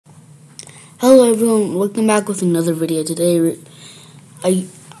Hello everyone, welcome back with another video. Today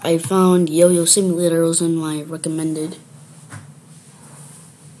I found Yo-Yo Simulator. It was in my recommended.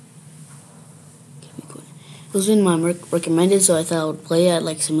 It was in my recommended, so I thought I would play it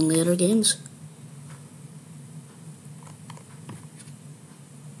like simulator games.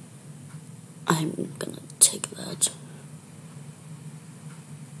 I'm gonna take that.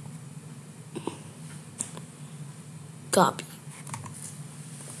 Copy.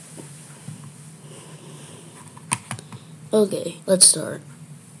 Okay, let's start.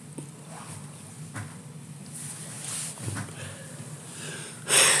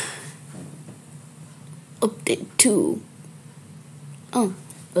 Update 2. Oh,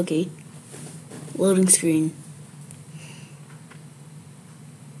 okay. Loading screen.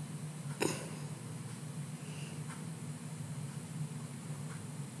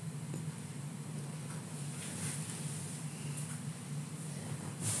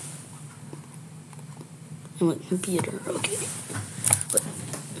 My computer, okay.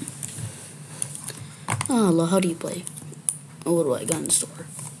 Oh, how do you play? Oh, what do I got in the store?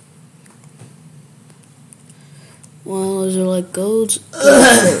 Well, is there like codes?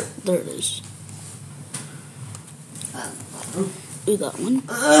 There it is. Do that one.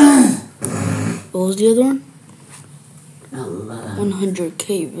 What was the other one?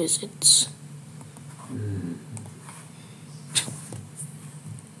 100K visits.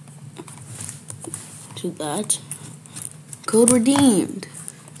 To that. Code redeemed.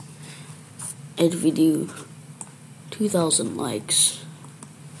 If we do 2,000 likes.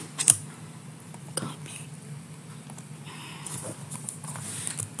 Copy.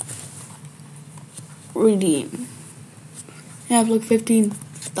 Redeem. I have like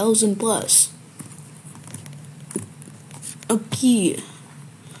 15,000 plus. Okay.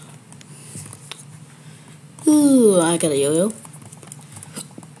 Ooh, I got a yo-yo.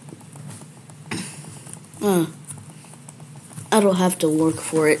 I don't have to work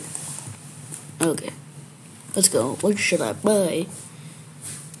for it. Okay. Let's go. What should I buy?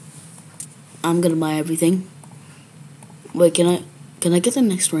 I'm gonna buy everything. Wait, can I get the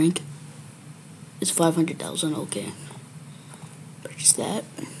next rank? It's 500,000, okay. Purchase that.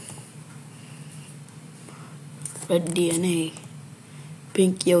 Red DNA.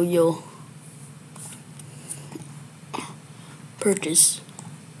 Pink yo-yo. Purchase.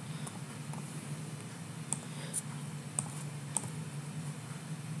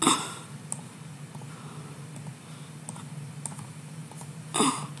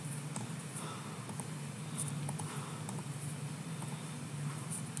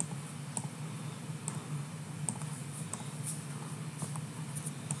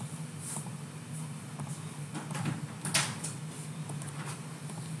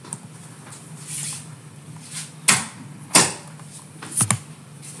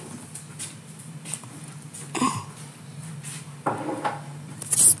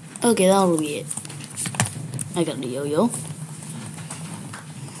 Okay, that'll be it. I got the yo-yo.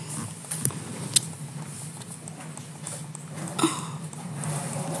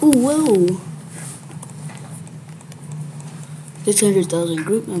 Ooh, whoa. 600,000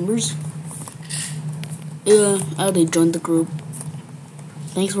 group members. Yeah, I already joined the group.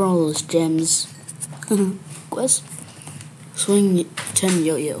 Thanks for all those gems. Quest? Swing 10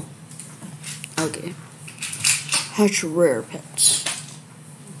 yo-yo. Okay. Hatch rare pets.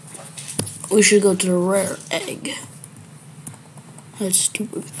 We should go to the rare egg. That's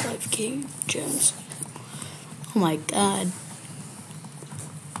 2.5k gems. Oh my god.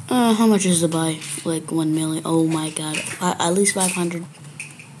 How much is to buy? Like 1 million. Oh my god. At least 500.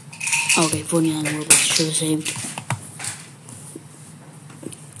 Okay, 49 Robux. Should have saved.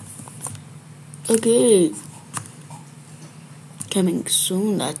 Okay. Coming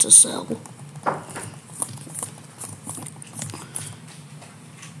soon. That's a sell.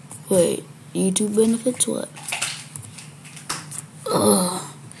 Wait. YouTube benefits? What?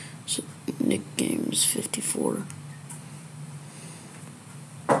 So, nicknames 54.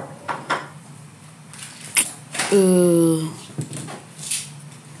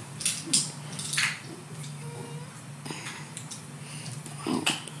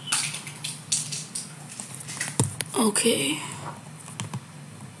 Okay.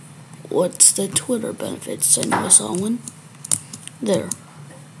 What's the Twitter benefits? I know I saw one. There.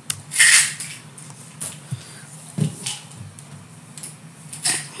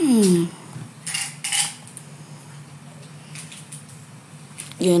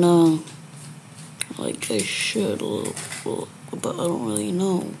 You know, like I should a little, but I don't really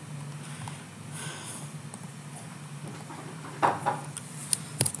know.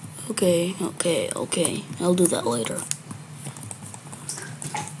 Okay. I'll do that later.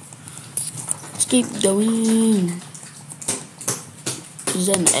 keep going. Is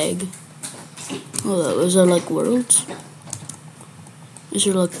that an egg? Oh, is there like worlds? Is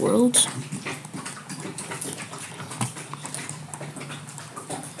there like worlds?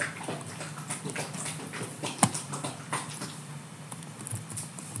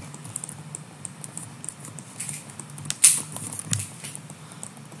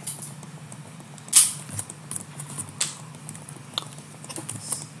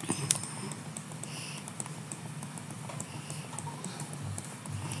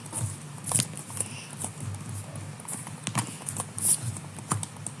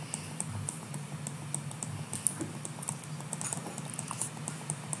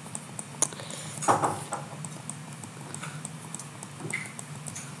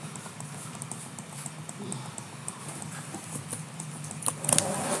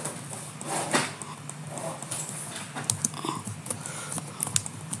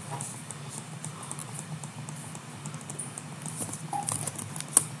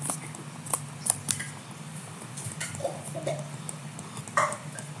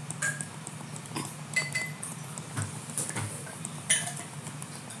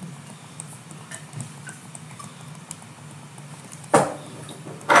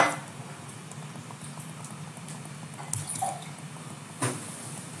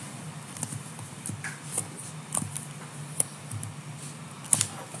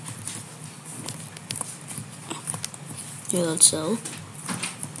 Yeah, let's sell.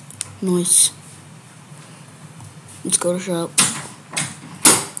 Nice. Let's go to shop.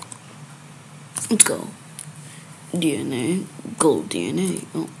 Let's go. DNA. Gold DNA.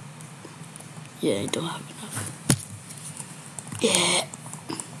 Oh. Yeah, I don't have enough. Yeah.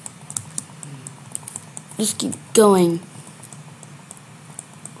 Just keep going.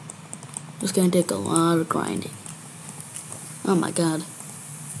 It's gonna take a lot of grinding. Oh my god.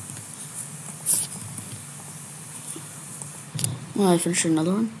 Well, I finished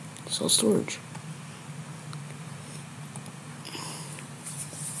another one. Sell storage.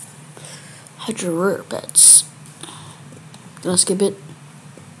 Hide your rare pets. Did I skip it?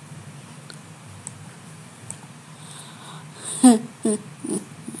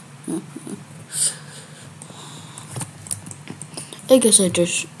 I guess I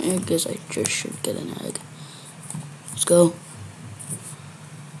just should get an egg. Let's go.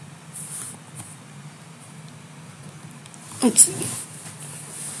 Let's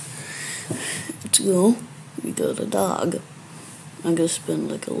go. We got a dog. I'm gonna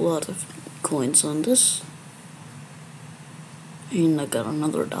spend like a lot of coins on this. And I got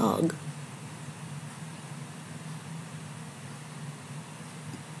another dog.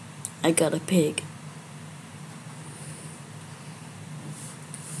 I got a pig.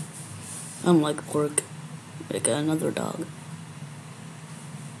 I'm like pork. I got another dog.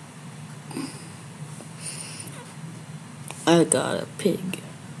 I got a pig.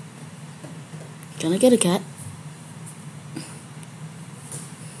 Can I get a cat?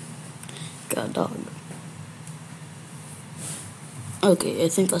 Got a dog. Okay, I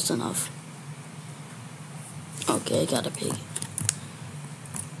think that's enough. Okay, I got a pig.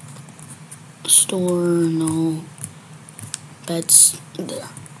 Store, no. Pets, there.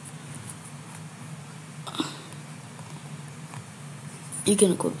 You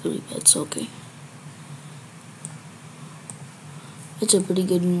can equip 3 pets, okay. It's a pretty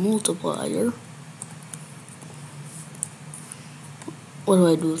good multiplier. What do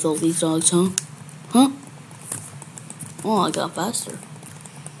I do with all these dogs, huh? Huh? Oh, I got faster.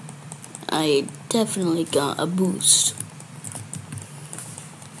 I definitely got a boost.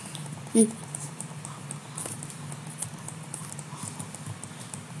 Coming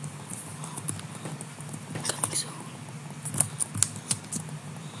soon.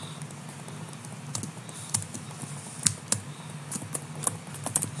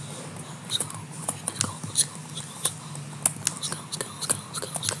 Let's go. Let's go. Let's go. Let's go. Let's go. Let's go. Let's go. Let's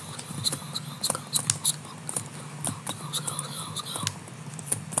go. Let's go. Let's go. Let's go. Let's go. Let's go.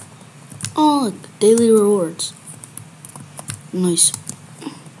 Oh, look, daily rewards. Nice.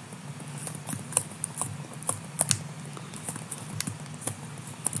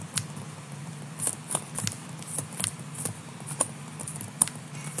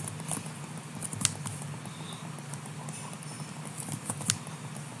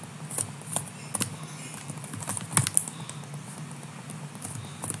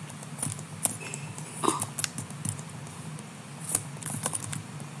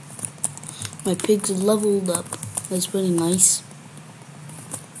 My pig's leveled up. That's pretty nice.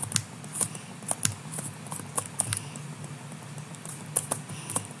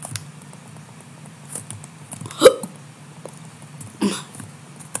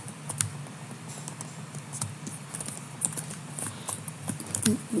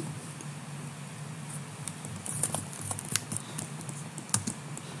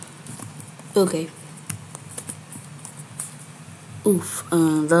 Okay. Oof.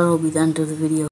 That'll be the end of the video.